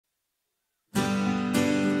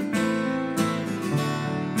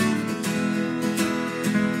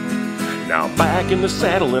Now I'm back in the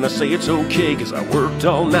saddle and I say it's okay, cause I worked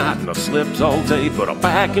all night and I slept all day. But I'm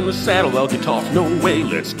back in the saddle, I'll get off, no way.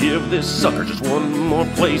 Let's give this sucker just one more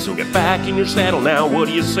play. So get back in your saddle now, what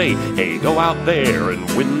do you say? Hey, go out there and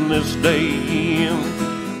win this day.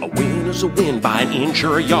 A win is a win by an inch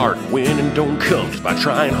or a yard. Winning don't come just by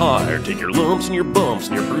trying hard. Take your lumps and your bumps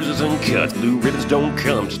and your bruises and cuts. Blue ribbons don't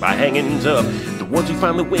come just by hanging tough. The ones you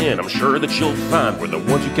finally win, I'm sure that you'll find, were the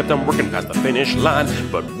ones you kept on working past the finish line.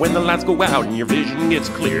 But when the lights go out and your vision gets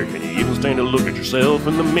clear, can you even stand to look at yourself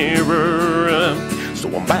in the mirror?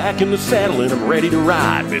 So I'm back in the saddle and I'm ready to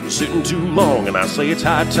ride. Been sitting too long and I say it's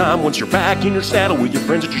high time. Once you're back in your saddle with your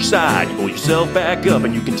friends at your side, you pull yourself back up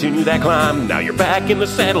and you continue that climb. Now you're back in the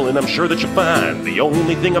saddle and I'm sure that you'll find the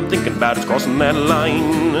only thing I'm thinking about is crossing that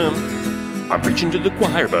line. I'm preaching to the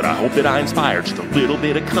choir, but I hope that I inspire just a little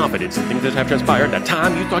bit of confidence in things that have transpired. That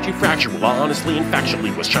time you thought you fractured, well, honestly and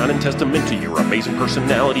factually, was shining testament to your amazing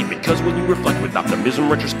personality. Because when you reflect with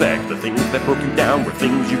optimism, retrospect, the things that broke you down were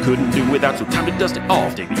things you couldn't do without. So time to dust it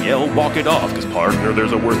off, take the L, walk it off. Cause partner,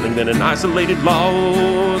 there's a worse thing than an isolated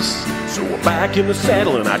loss. So I'm back in the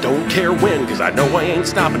saddle and I don't care when, cause I know I ain't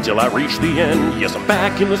stopping till I reach the end. Yes, I'm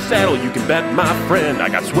back in the saddle, you can bet, my friend. I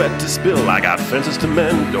got sweat to spill, I got fences to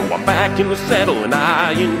mend. Oh, I'm back in the saddle and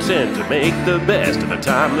I intend to make the best of the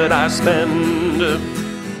time that I spend.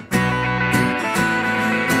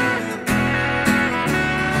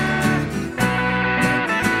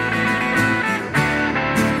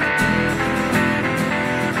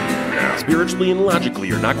 Spiritually and logically,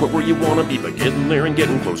 you're not quite where you want to be, but getting there and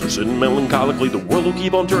getting closer, sitting melancholically. The world will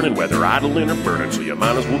keep on turning, whether idling or burning, so you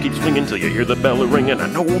might as well keep swinging till you hear the bell ringing. I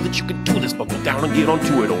know that you can do this, buckle down and get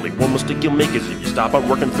onto it. Only one mistake you'll make is if you stop on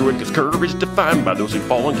working through it, cause courage is defined by those who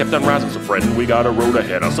fall and kept on rising. So friend, we got a road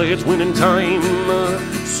ahead, I'll say it's winning time.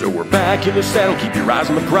 So we're back in the saddle, keep your eyes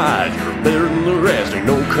on the prize. You're better than the rest, ain't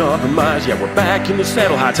no compromise. Yeah, we're back in the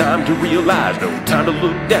saddle, high time to realize. No time to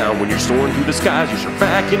look down when you're soaring through the skies. You're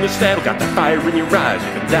back in the saddle, got that fire in your eyes.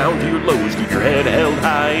 You've been down to your lows, keep your head held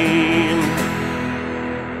high.